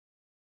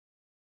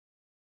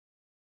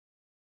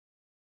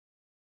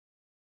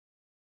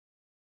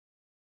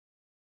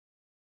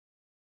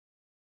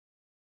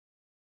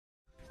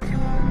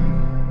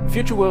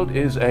FutureWorld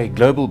is a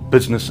global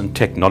business and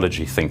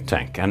technology think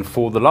tank, and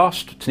for the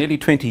last nearly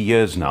 20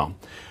 years now,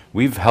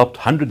 we've helped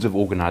hundreds of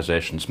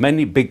organizations,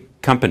 mainly big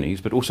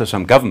companies, but also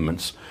some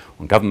governments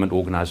and government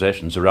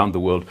organizations around the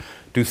world,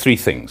 do three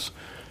things.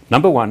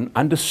 Number one,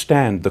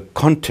 understand the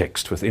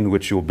context within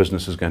which your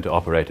business is going to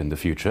operate in the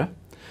future.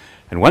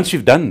 And once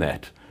you've done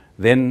that,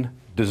 then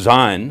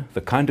design the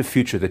kind of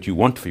future that you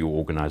want for your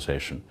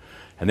organization.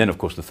 And then, of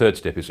course, the third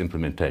step is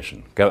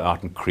implementation. Go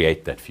out and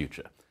create that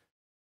future.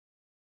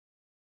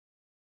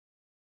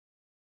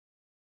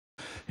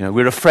 You know,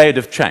 we're afraid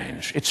of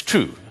change. It's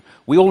true.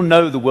 We all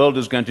know the world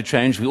is going to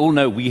change. We all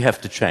know we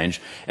have to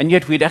change. And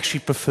yet we'd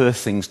actually prefer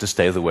things to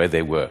stay the way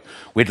they were.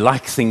 We'd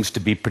like things to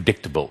be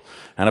predictable.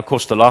 And of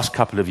course, the last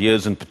couple of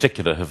years in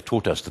particular have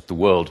taught us that the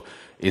world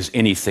is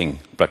anything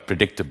but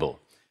predictable.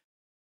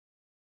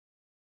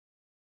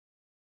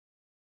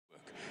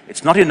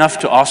 It's not enough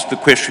to ask the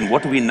question,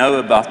 what do we know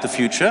about the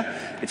future?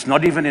 It's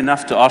not even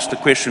enough to ask the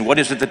question, what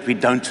is it that we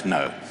don't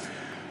know?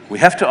 We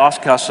have to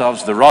ask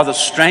ourselves the rather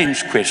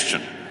strange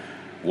question,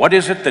 what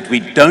is it that we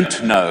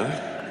don't know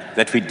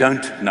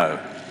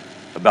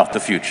about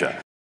the future?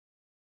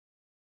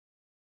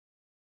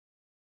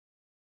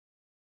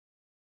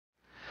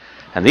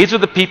 And these are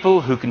the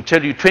people who can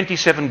tell you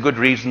 27 good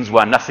reasons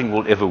why nothing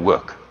will ever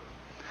work.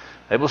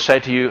 They will say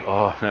to you,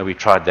 oh, no, we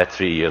tried that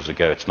 3 years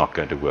ago, it's not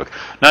going to work.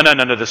 No,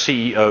 the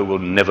CEO will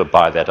never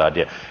buy that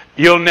idea.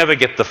 You'll never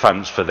get the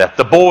funds for that.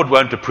 The board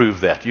won't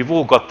approve that. You've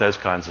all got those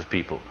kinds of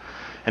people.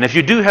 And if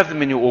you do have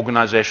them in your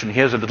organization,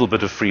 here's a little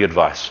bit of free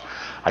advice.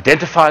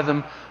 Identify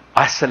them,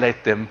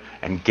 isolate them,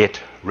 and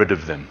get rid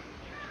of them.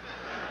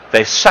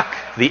 They suck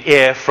the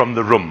air from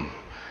the room.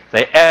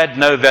 They add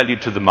no value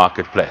to the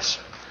marketplace.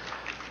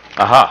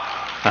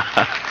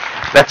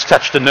 Aha. That's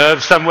touched a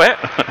nerve somewhere.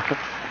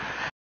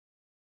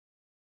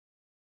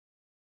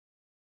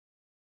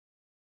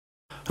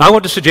 I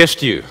want to suggest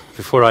to you,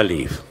 before I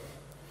leave,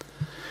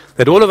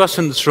 that all of us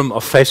in this room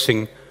are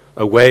facing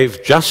a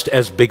wave just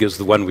as big as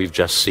the one we've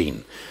just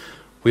seen.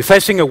 We're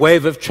facing a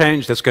wave of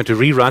change that's going to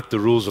rewrite the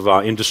rules of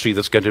our industry,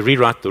 that's going to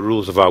rewrite the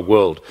rules of our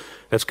world,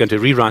 that's going to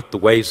rewrite the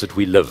ways that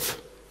we live.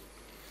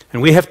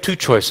 And we have two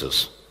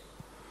choices.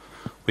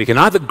 We can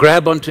either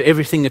grab onto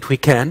everything that we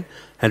can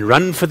and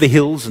run for the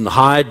hills and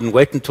hide and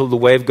wait until the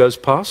wave goes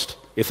past,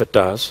 if it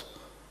does,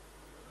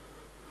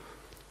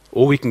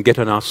 or we can get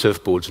on our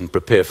surfboards and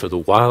prepare for the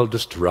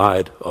wildest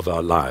ride of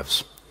our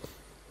lives.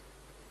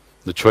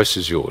 The choice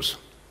is yours.